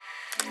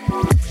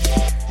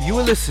You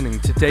are listening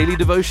to Daily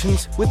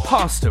Devotions with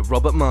Pastor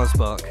Robert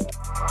Marsbach.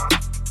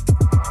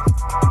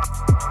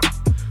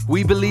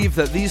 We believe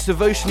that these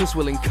devotions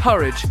will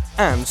encourage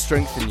and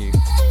strengthen you.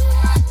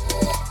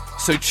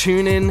 So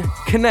tune in,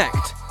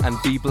 connect, and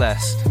be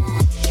blessed.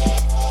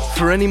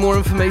 For any more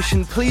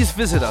information, please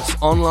visit us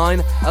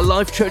online at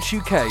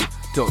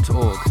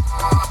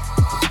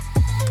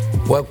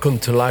lifechurchuk.org. Welcome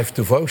to Life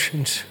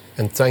Devotions,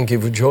 and thank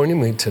you for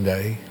joining me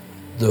today.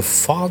 The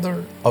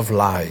Father of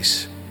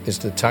Lies is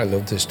the title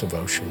of this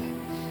devotion.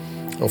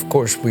 Of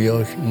course, we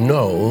all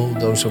know,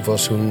 those of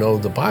us who know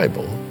the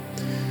Bible,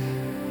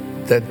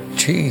 that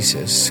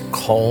Jesus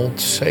called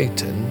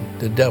Satan,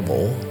 the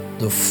devil,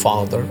 the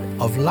father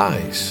of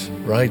lies.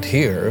 Right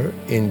here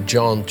in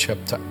John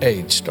chapter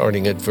 8,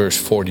 starting at verse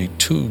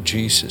 42,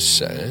 Jesus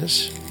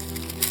says,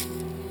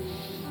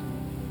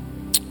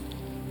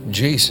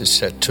 Jesus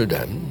said to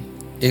them,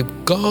 "If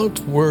God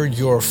were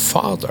your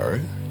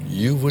father,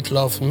 you would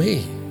love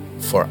me,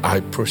 for I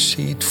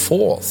proceed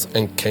forth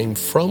and came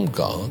from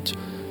God,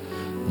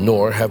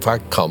 nor have I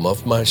come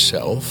of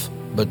myself,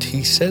 but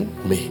he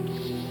sent me.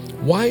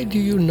 Why do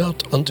you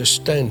not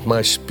understand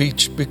my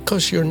speech?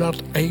 Because you're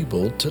not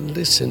able to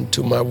listen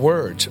to my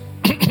words.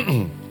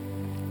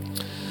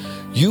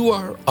 You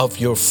are of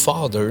your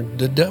father,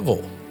 the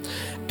devil,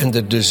 and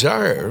the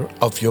desire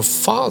of your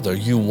father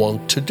you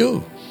want to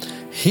do.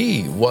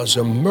 He was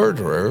a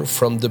murderer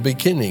from the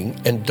beginning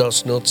and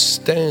does not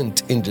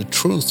stand in the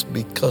truth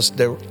because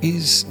there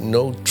is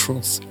no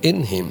truth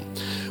in him.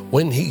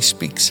 When he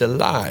speaks a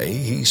lie,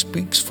 he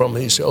speaks from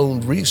his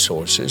own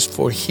resources,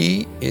 for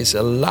he is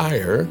a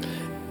liar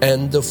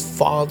and the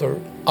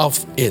father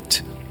of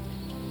it.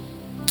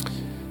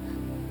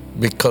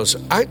 Because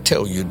I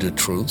tell you the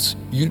truth,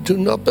 you do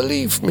not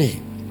believe me,"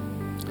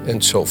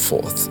 and so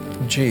forth.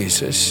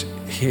 Jesus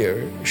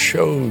here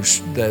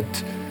shows that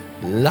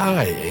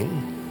lying,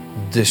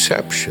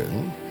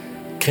 deception,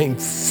 came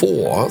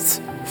forth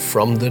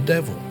from the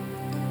devil.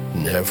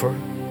 Never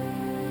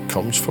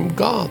comes from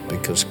God,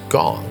 because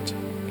God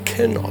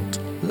cannot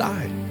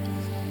lie.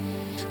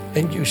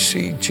 And you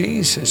see,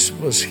 Jesus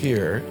was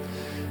here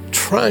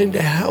trying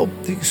to help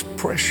these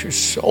precious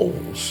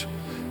souls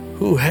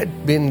who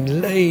had been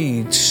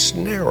laid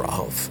snare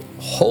of,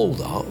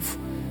 hold of,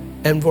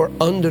 and were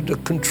under the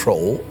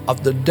control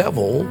of the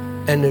devil.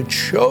 And it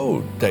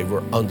showed they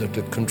were under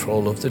the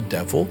control of the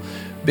devil,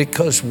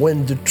 because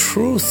when the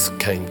truth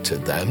came to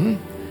them,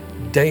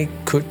 they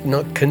could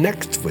not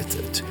connect with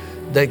it.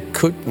 They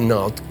could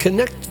not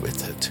connect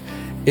with it.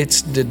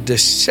 It's the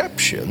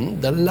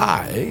deception, the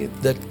lie,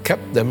 that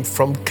kept them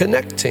from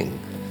connecting.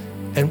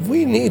 And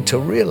we need to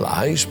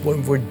realize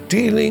when we're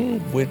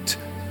dealing with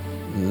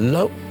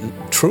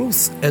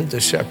truth and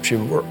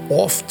deception, we're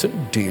often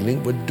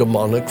dealing with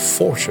demonic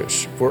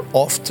forces. We're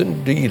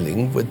often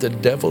dealing with the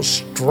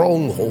devil's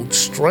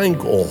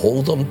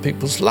stranglehold on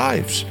people's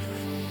lives.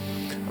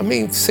 I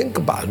mean, think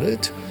about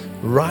it.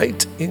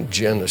 Right in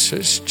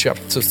Genesis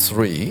chapter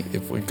 3,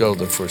 if we go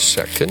there for a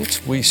second,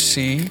 we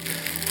see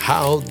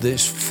how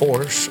this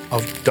force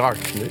of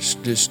darkness,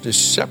 this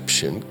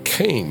deception,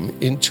 came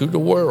into the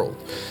world.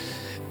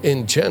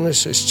 In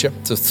Genesis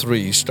chapter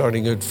 3,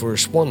 starting at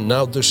verse 1,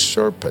 "Now the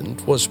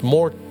serpent was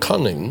more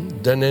cunning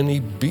than any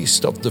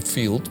beast of the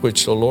field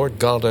which the Lord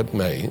God had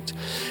made.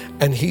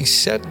 And he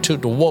said to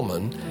the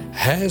woman,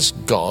 'Has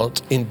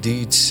God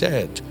indeed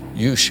said,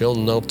 you shall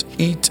not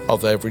eat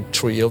of every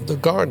tree of the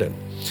garden?'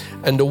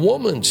 And the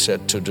woman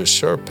said to the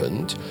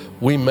serpent,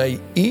 'We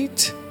may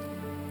eat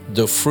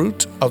the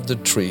fruit of the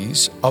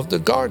trees of the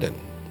garden.'"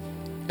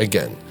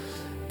 Again,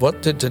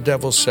 what did the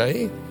devil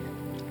say?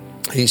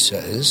 He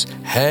says,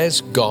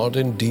 "Has God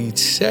indeed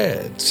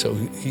said?" So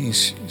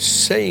he's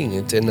saying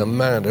it in a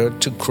manner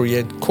to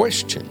create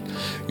question.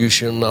 "You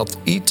shall not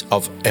eat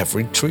of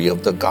every tree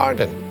of the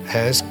garden."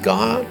 Has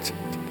God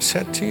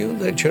said to you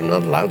that you're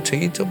not allowed to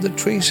eat of the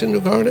trees in the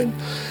garden?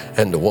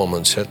 And the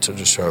woman said to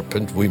the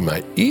serpent, "We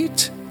may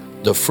eat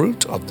the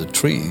fruit of the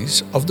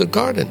trees of the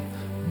garden.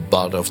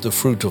 But of the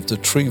fruit of the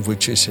tree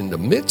which is in the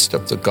midst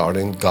of the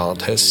garden,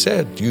 God has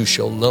said, you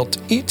shall not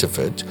eat of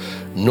it,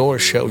 nor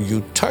shall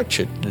you touch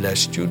it,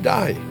 lest you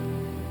die."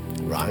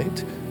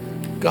 Right?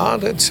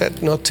 God had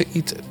said not to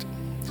eat it.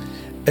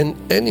 And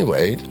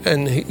anyway,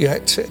 and he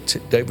had said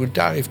they would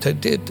die if they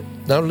did.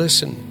 Now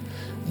listen.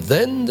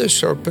 Then the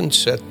serpent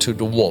said to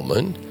the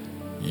woman,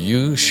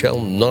 "You shall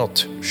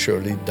not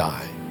surely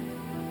die."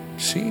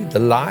 See the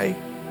lie?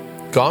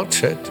 God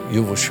said,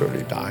 "You will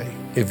surely die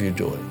if you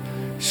do it."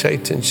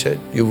 Satan said,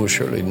 "You will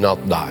surely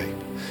not die."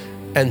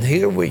 And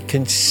here we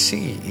can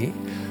see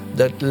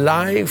that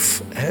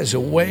life has a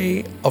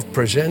way of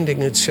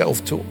presenting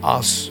itself to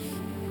us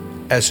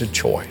as a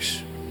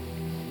choice.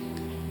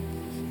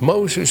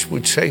 Moses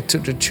would say to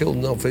the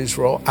children of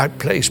Israel, "I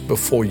place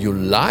before you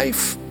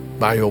life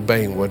by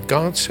obeying what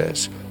God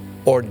says,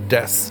 or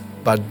death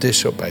by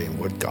disobeying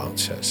what God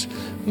says."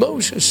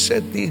 Moses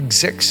said the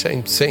exact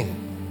same thing.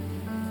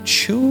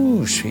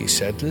 Choose, he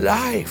said,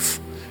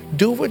 life.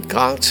 Do what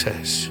God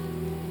says.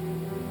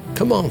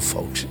 Come on,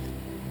 folks.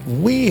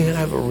 We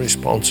have a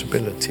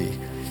responsibility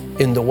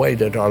in the way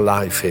that our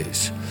life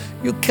is.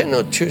 You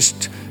cannot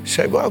just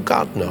say, well,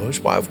 God knows,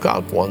 well, if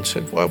God wants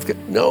it, well,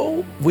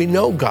 no, we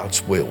know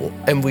God's will,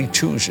 and we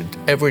choose it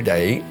every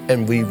day,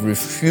 and we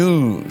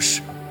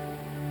refuse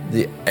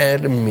the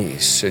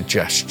enemy's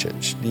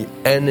suggestions, the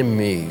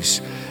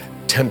enemy's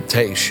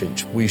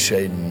temptations. We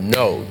say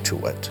no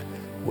to it.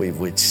 We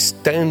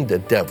withstand the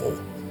devil,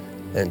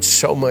 and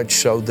so much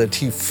so that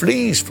he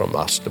flees from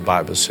us, the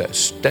Bible says.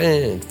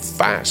 Stand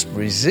fast,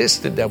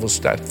 resist the devil,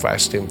 stand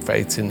fast in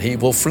faith, and he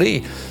will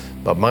flee.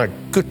 But my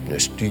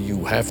goodness, do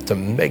you have to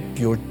make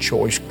your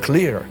choice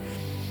clear?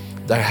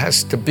 There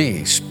has to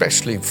be,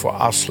 especially for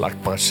us like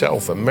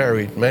myself, a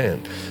married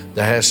man,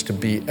 there has to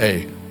be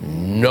a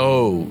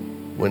no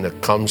when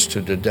it comes to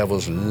the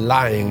devil's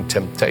lying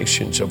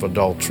temptations of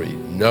adultery.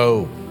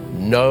 No,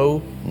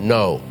 no,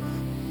 no.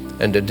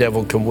 And the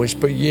devil can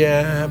whisper,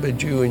 yeah,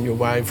 but you and your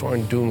wife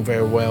aren't doing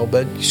very well,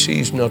 but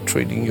she's not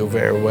treating you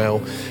very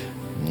well.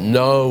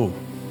 No.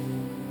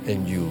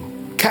 And you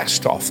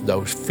cast off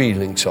those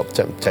feelings of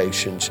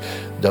temptations,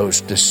 those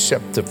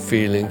deceptive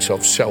feelings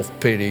of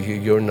self-pity.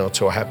 You're not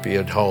so happy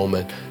at home.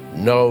 And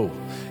no,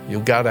 you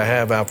got to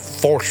have a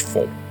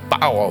forceful,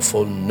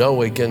 powerful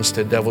no against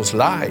the devil's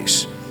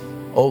lies.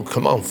 Oh,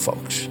 come on,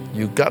 folks.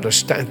 You got to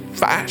stand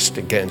fast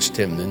against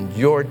him, and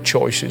your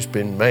choice has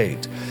been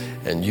made.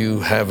 And you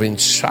have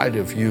inside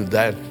of you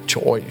that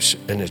choice,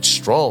 and it's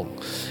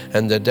strong.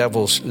 And the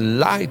devil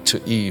lied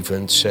to Eve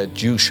and said,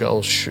 you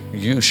shall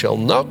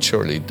not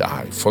surely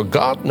die. For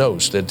God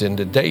knows that in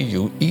the day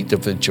you eat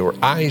of it, your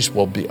eyes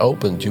will be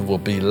opened. You will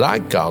be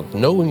like God,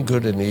 knowing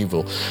good and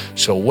evil.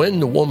 So when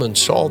the woman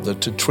saw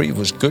that the tree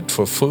was good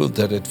for food,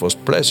 that it was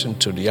pleasant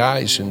to the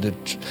eyes, and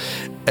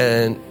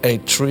a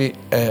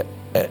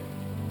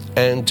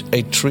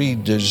tree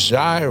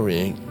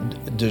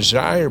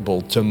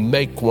desirable to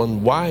make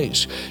one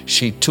wise,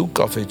 she took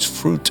of its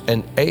fruit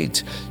and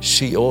ate.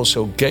 She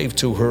also gave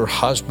to her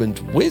husband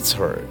with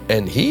her,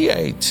 and he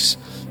ate.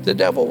 The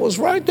devil was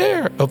right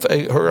there.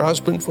 Her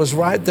husband was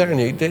right there, and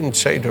he didn't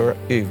say to her,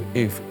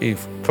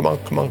 Eve, come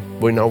on.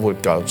 We know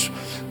what God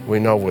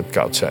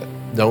said.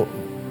 Don't,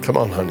 come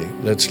on, honey,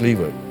 let's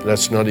leave it.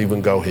 Let's not even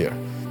go here.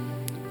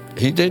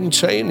 He didn't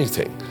say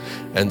anything.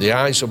 And the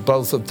eyes of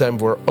both of them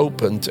were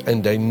opened,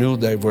 and they knew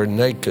they were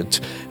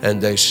naked,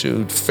 and they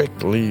sewed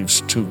fig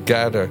leaves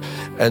together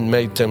and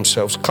made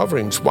themselves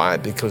coverings. Why?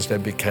 Because they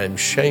became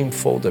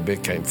shameful, they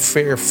became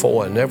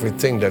fearful, and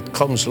everything that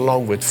comes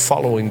along with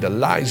following the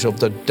lies of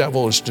the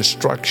devil is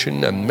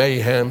destruction and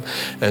mayhem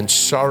and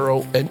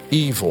sorrow and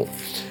evil.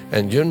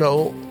 And you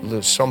know,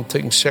 there's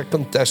something,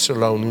 2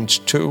 Thessalonians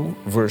 2,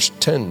 verse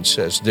 10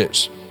 says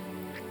this,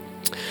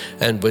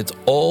 and with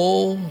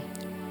all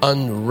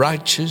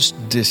unrighteous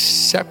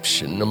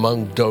deception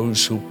among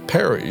those who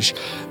perish,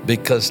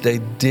 because they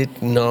did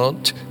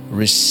not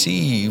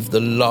receive the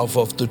love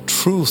of the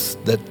truth,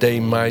 that they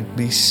might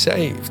be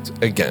saved.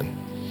 Again,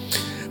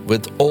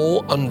 with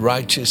all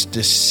unrighteous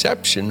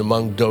deception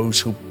among those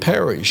who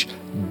perish,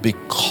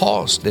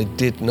 because they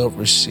did not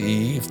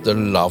receive the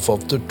love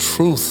of the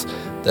truth,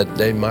 that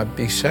they might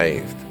be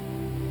saved.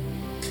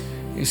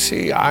 You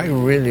see, I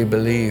really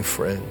believe,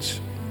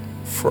 friends,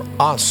 for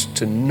us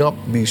to not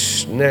be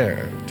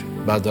snared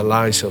by the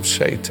lies of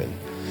Satan,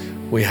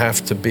 we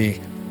have to be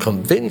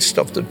convinced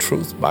of the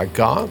truth by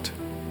God,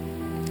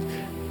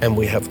 and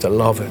we have to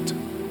love it.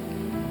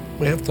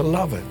 We have to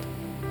love it.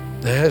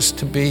 There has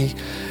to be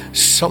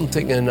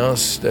something in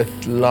us that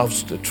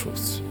loves the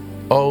truth.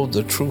 Oh,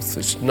 the truth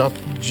is not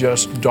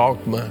just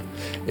dogma.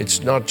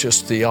 It's not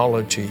just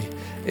theology.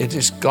 It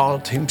is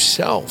God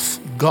himself.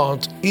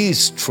 God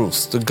is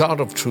truth, the God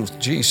of truth.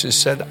 Jesus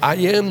said, I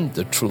am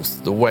the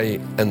truth, the way,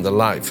 and the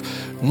life.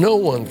 No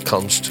one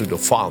comes to the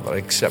Father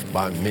except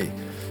by me.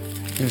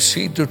 You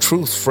see, the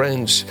truth,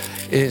 friends,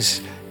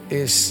 is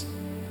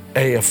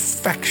an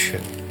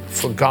affection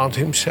for God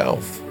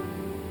himself.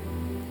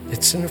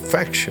 It's an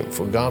affection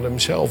for God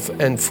himself,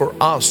 and for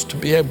us to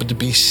be able to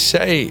be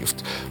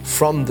saved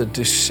from the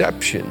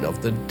deception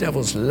of the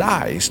devil's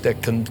lies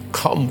that can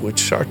come with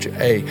such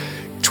a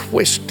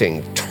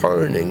twisting,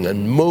 turning,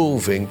 and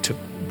moving to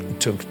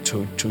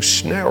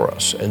snare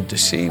us and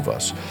deceive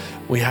us.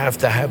 We have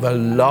to have a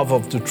love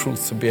of the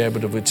truth to be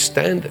able to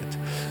withstand it,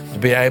 to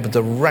be able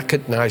to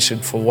recognize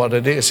it for what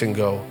it is and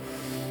go,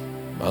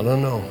 I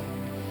don't know.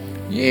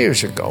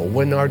 Years ago,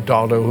 when our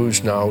daughter,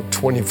 who's now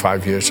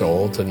 25 years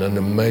old and an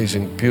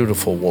amazing,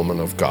 beautiful woman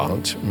of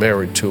God,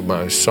 married to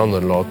my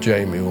son-in-law,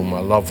 Jamie, whom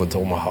I love with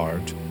all my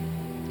heart.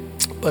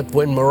 But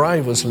when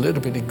Mariah was a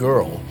little bitty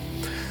girl,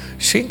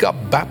 she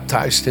got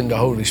baptized in the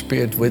Holy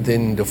Spirit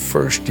within the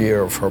first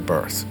year of her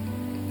birth,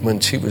 when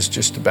she was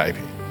just a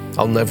baby.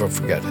 I'll never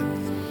forget it.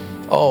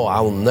 Oh,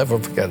 I'll never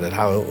forget it,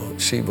 how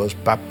she was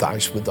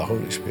baptized with the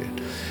Holy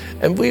Spirit.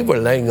 And we were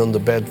laying on the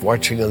bed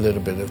watching a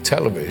little bit of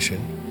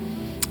television,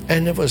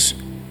 and there was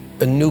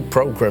a new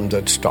program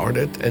that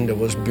started, and there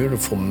was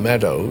beautiful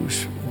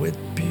meadows with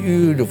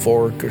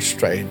beautiful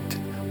orchestrating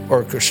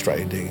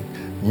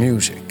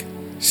music.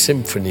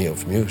 symphony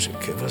of music.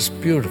 It was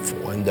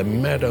beautiful, and the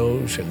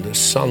meadows and the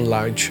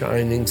sunlight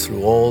shining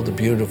through all the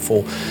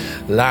beautiful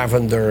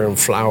lavender and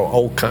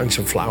all kinds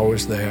of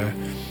flowers there.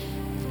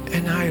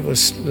 And I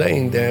was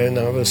laying there and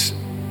I was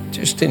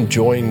just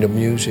enjoying the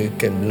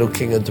music and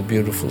looking at the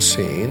beautiful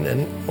scene.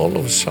 And all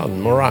of a sudden,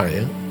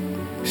 Mariah,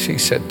 she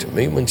said to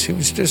me when she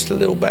was just a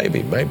little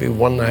baby, maybe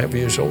 1.5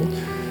 years old,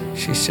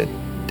 she said,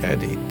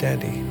 Daddy,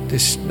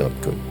 this is not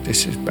good.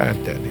 This is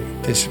bad, Daddy.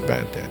 This is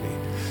bad, Daddy.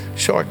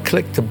 So I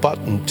clicked the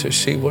button to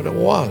see what it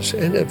was,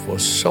 and it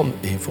was some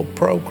evil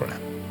program.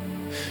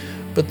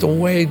 But the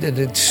way that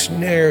it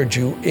snared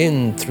you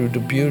in through the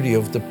beauty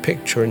of the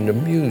picture and the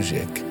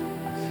music,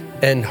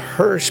 and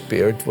her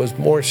spirit was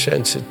more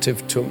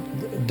sensitive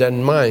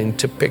than mine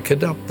to pick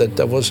it up, that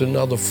there was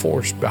another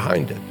force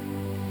behind it.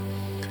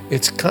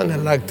 It's kind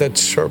of like that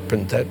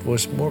serpent that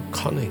was more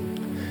cunning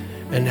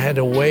and had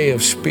a way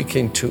of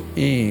speaking to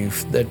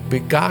Eve that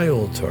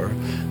beguiled her,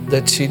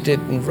 that she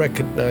didn't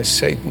recognize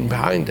Satan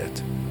behind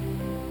it.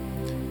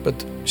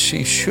 But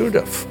she should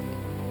have,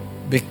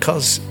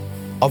 because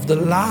of the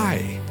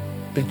lie.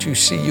 But you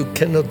see, you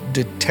cannot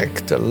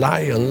detect a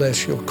lie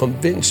unless you're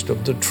convinced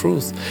of the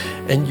truth,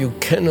 and you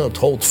cannot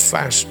hold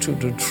fast to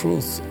the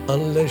truth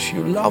unless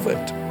you love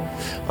it,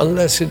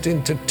 unless it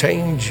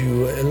entertains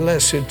you,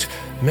 unless it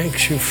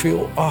makes you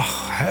feel,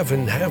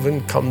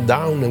 heaven come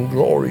down and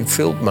glory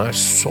filled my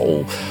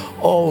soul.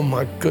 Oh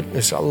my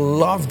goodness, I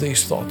love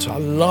these thoughts. I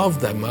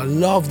love them.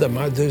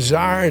 I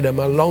desire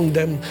them. I long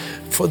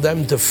for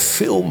them to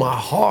fill my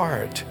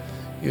heart,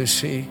 you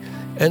see.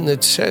 And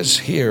it says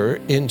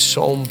here in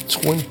Psalm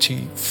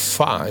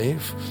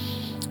 25,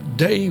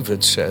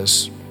 David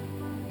says,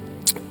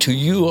 to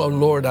you, O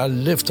Lord, I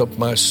lift up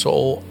my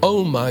soul.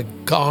 O my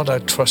God, I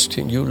trust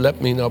in you.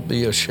 Let me not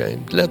be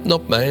ashamed. Let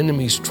not my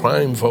enemies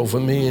triumph over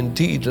me.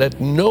 Indeed,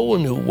 let no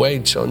one who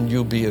waits on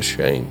you be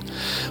ashamed.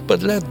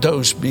 But let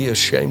those be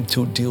ashamed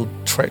who deal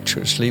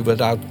treacherously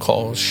without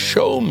cause.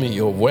 Show me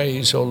your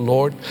ways, O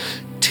Lord.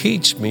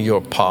 Teach me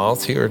your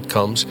path. Here it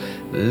comes.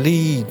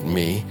 Lead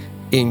me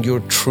in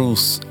your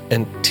truth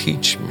and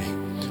teach me.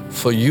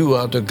 For you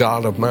are the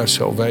God of my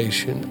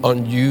salvation.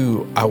 On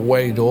you I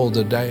wait all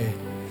the day.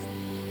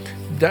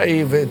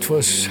 David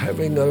was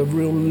having a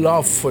real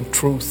love for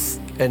truth,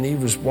 and he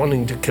was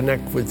wanting to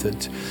connect with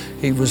it.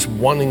 He was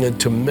wanting it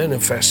to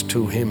manifest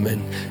to him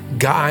and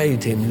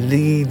guide him,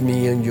 lead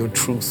me in your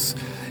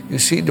truth. You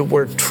see, the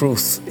word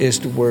truth is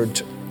the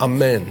word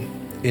amen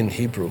in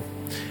Hebrew,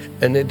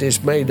 and it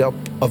is made up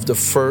of the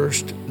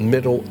first,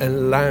 middle,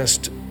 and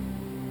last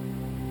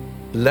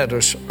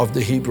letters of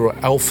the Hebrew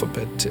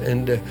alphabet.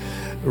 And the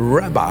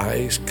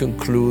rabbis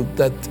conclude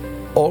that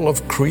all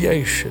of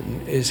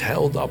creation is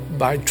held up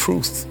by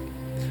truth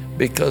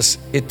because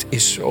it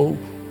is so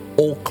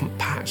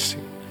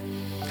all-compassing.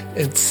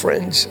 And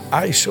friends,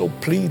 I so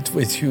plead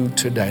with you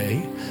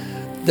today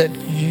that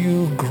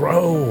you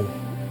grow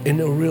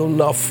in a real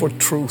love for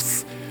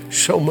truth,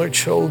 so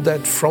much so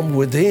that from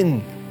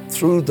within,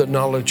 through the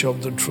knowledge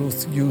of the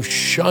truth, you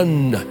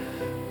shun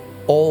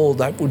all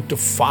that would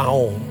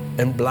defile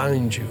and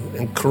blind you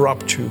and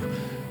corrupt you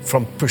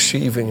from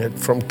perceiving it,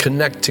 from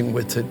connecting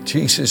with it.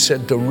 Jesus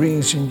said, the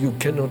reason you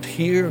cannot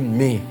hear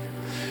me,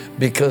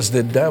 because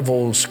the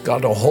devil's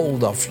got a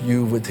hold of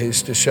you with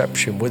his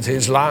deception, with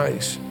his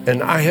lies.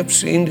 And I have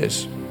seen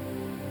this.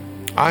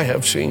 I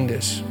have seen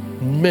this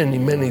many,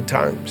 many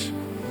times.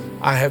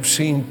 I have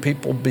seen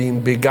people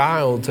being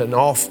beguiled, and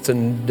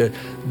often the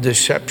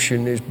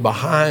deception is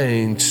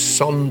behind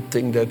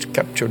something that's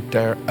captured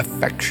their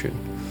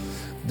affection.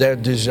 Their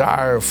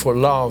desire for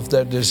love,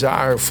 their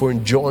desire for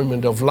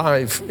enjoyment of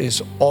life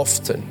is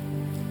often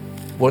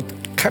what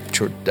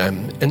captured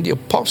them. And the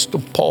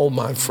Apostle Paul,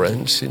 my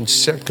friends, in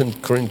 2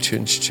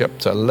 Corinthians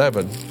chapter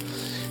 11,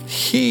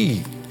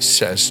 he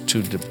says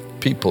to the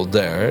people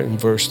there in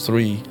verse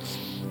 3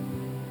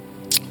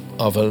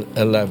 of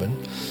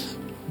 11,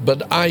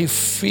 but I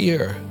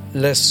fear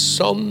lest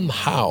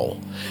somehow,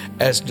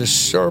 as the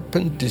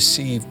serpent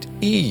deceived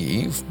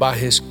Eve by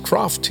his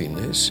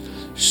craftiness,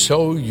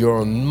 so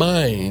your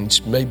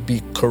minds may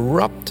be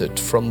corrupted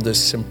from the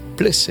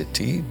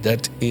simplicity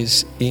that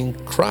is in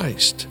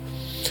Christ,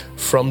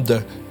 from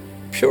the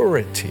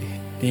purity,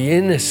 the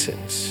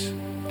innocence,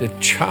 the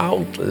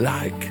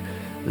childlike,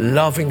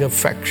 loving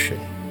affection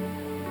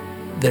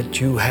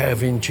that you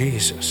have in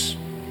Jesus.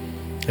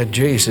 That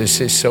Jesus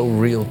is so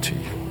real to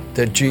you,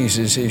 that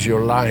Jesus is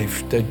your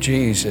life, that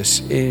Jesus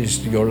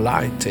is your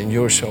light and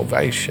your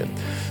salvation,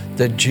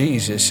 that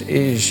Jesus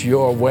is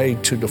your way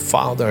to the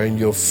Father and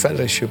your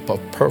fellowship of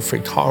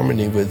perfect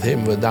harmony with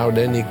Him without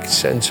any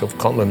sense of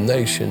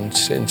condemnation,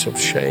 sense of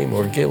shame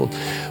or guilt,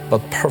 but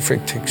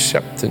perfect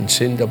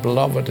acceptance in the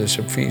Beloved, as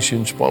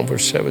Ephesians 1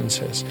 verse 7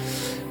 says,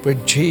 where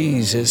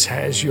Jesus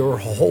has your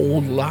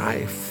whole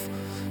life.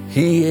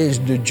 He is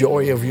the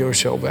joy of your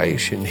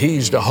salvation.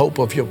 He's the hope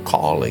of your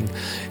calling.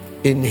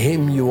 In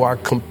Him you are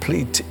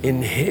complete.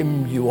 In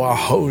Him you are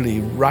holy,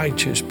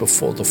 righteous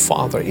before the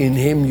Father. In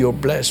Him you're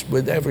blessed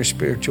with every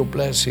spiritual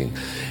blessing.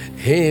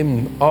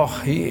 Him,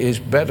 He is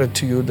better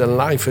to you than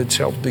life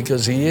itself,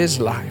 because He is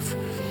life.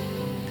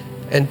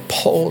 And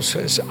Paul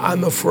says,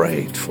 I'm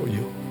afraid for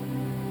you.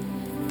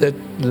 That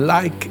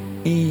like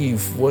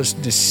Eve was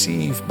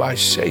deceived by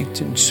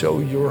Satan, so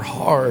your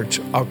hearts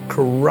are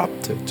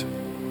corrupted.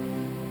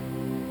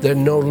 They're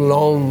no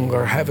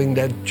longer having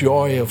that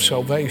joy of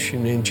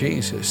salvation in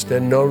Jesus. They're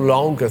no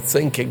longer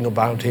thinking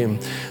about him.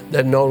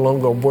 They're no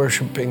longer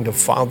worshiping the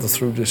Father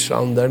through the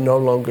Son. They're no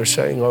longer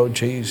saying, oh,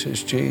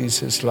 Jesus,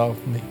 Jesus,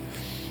 love me.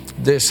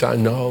 This I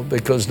know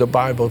because the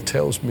Bible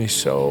tells me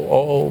so.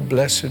 Oh,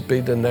 blessed be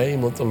the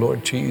name of the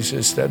Lord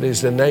Jesus. That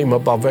is the name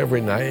above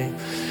every name.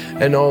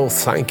 And oh,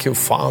 thank you,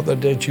 Father,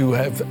 that you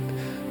have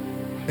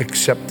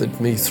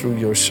accepted me through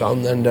your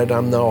Son and that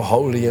I'm now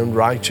holy and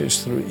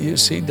righteous through you.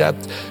 See, that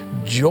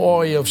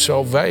joy of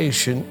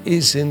salvation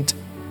isn't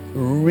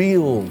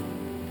real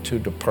to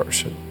the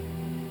person.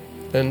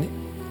 And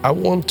I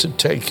want to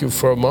take you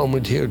for a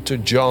moment here to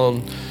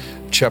John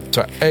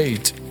chapter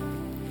 8.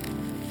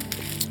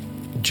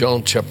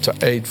 John chapter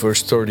 8,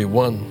 verse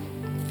 31.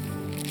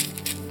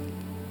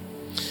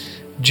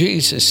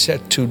 Jesus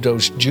said to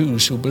those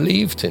Jews who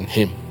believed in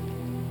him,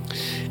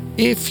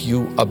 if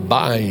you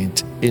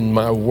abide in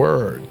my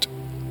word,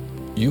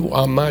 you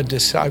are my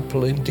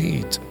disciple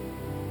indeed,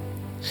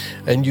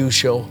 and you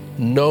shall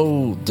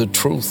know the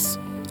truth,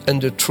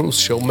 and the truth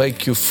shall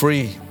make you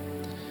free.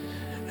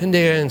 And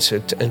they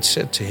answered and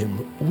said to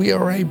him, we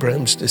are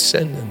Abraham's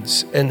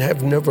descendants and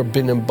have never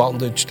been in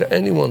bondage to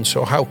anyone,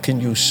 so how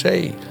can you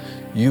say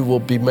you will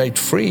be made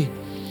free?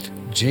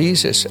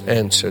 Jesus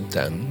answered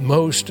them,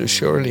 most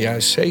assuredly I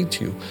say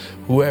to you,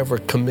 whoever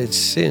commits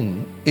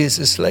sin is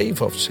a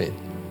slave of sin.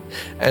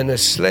 And a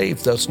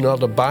slave does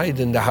not abide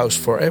in the house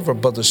forever,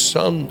 but the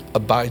Son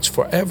abides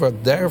forever.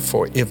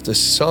 Therefore, if the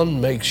Son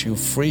makes you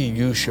free,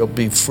 you shall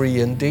be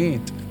free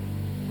indeed.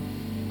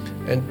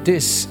 And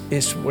this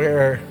is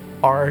where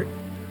our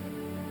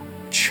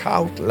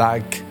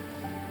childlike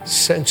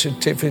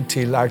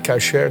sensitivity, like I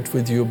shared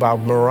with you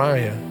about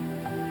Mariah,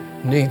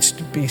 needs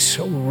to be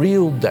so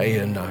real day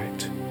and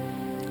night,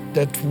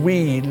 that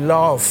we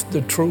love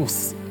the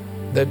truth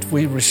that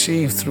we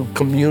receive through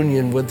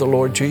communion with the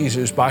Lord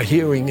Jesus, by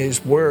hearing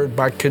his word,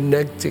 by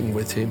connecting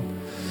with him,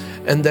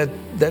 and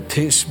that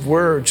his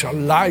words are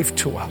life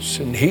to us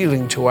and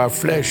healing to our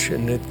flesh,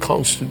 and it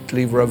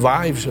constantly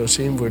revives us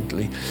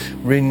inwardly,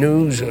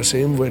 renews us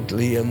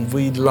inwardly, and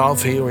we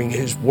love hearing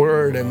his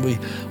word, and we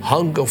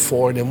hunger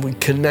for it, and we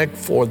connect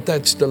for it.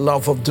 That's the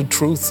love of the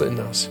truth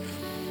in us.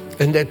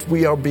 And that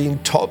we are being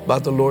taught by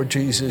the Lord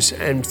Jesus,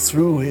 and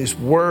through his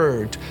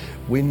word,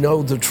 we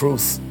know the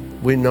truth.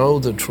 We know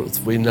the truth.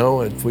 We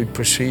know it. We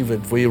perceive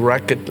it. We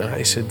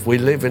recognize it. We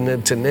live in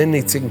it, and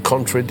anything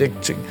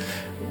contradicting,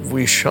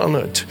 we shun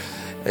it.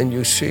 And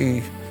you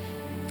see,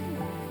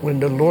 when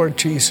the Lord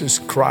Jesus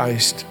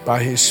Christ,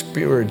 by his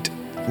Spirit,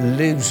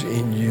 lives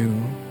in you,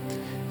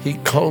 he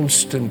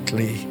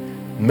constantly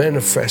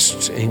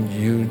manifests in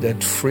you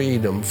that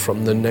freedom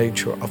from the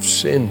nature of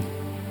sin,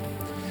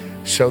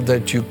 so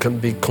that you can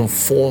be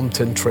conformed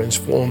and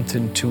transformed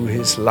into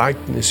his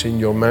likeness in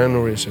your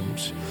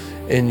mannerisms,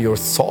 in your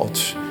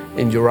thoughts,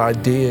 in your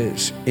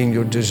ideas, in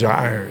your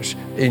desires,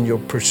 in your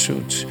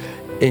pursuits,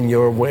 in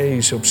your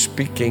ways of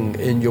speaking,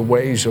 in your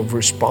ways of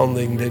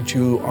responding, that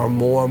you are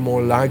more and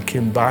more like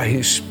him by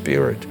his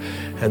Spirit.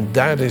 And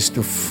that is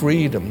the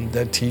freedom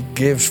that he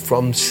gives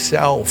from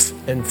self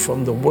and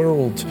from the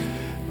world,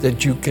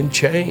 that you can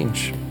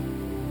change.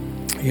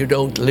 You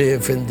don't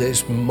live in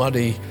this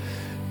muddy,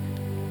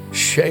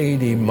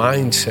 shady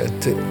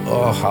mindset that,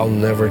 oh, I'll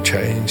never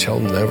change, I'll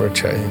never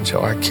change.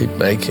 Oh, I keep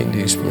making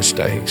these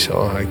mistakes.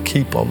 Oh, I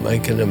keep on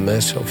making a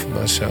mess of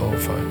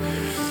myself.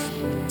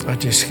 I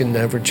just can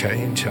never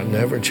change. I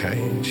never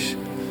change.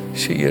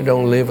 See, you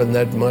don't live in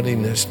that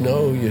muddiness.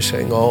 No, you're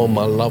saying, oh,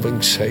 my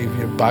loving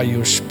Savior, by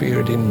your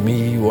Spirit in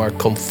me, you are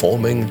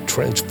conforming,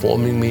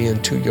 transforming me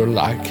into your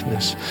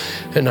likeness.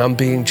 And I'm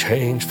being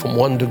changed from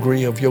one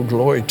degree of your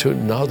glory to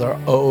another.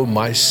 Oh,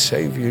 my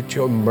Savior,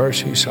 your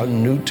mercies are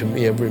new to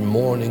me every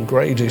morning.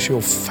 Great is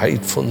your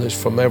faithfulness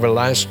from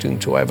everlasting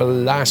to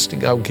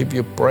everlasting. I'll give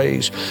you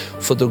praise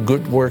for the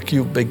good work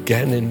you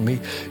began in me.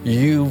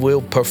 You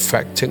will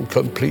perfect and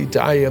complete.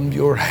 I am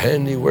your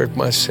handiwork,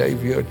 my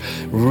Savior.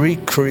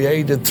 Recreated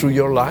through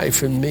your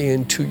life in me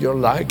into your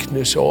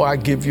likeness. Oh, I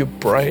give you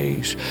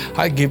praise.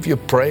 I give you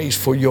praise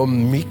for your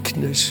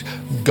meekness,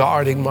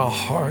 guarding my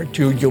heart,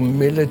 your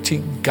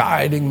humility,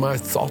 guiding my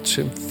thoughts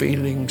and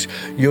feelings,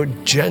 your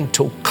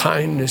gentle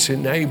kindness,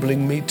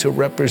 enabling me to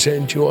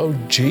represent you. Oh,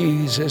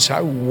 Jesus,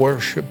 I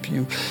worship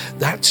you.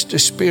 That's the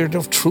Spirit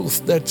of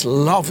truth. That's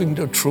loving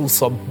the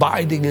truth,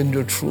 abiding in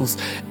the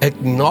truth,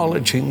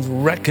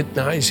 acknowledging,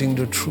 recognizing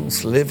the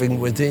truth,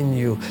 living within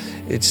you.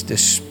 It's the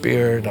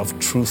Spirit of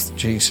truth,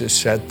 Jesus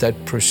said,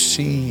 that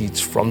proceeds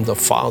from the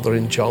Father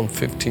in John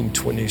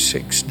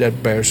 15:26,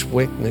 that bears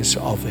witness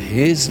of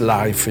his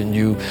life in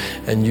you,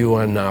 and you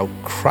are now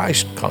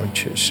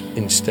Christ-conscious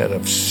instead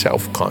of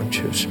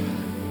self-conscious.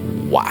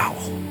 Wow.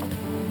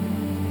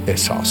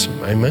 It's awesome.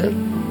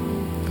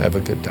 Amen. Have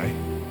a good day.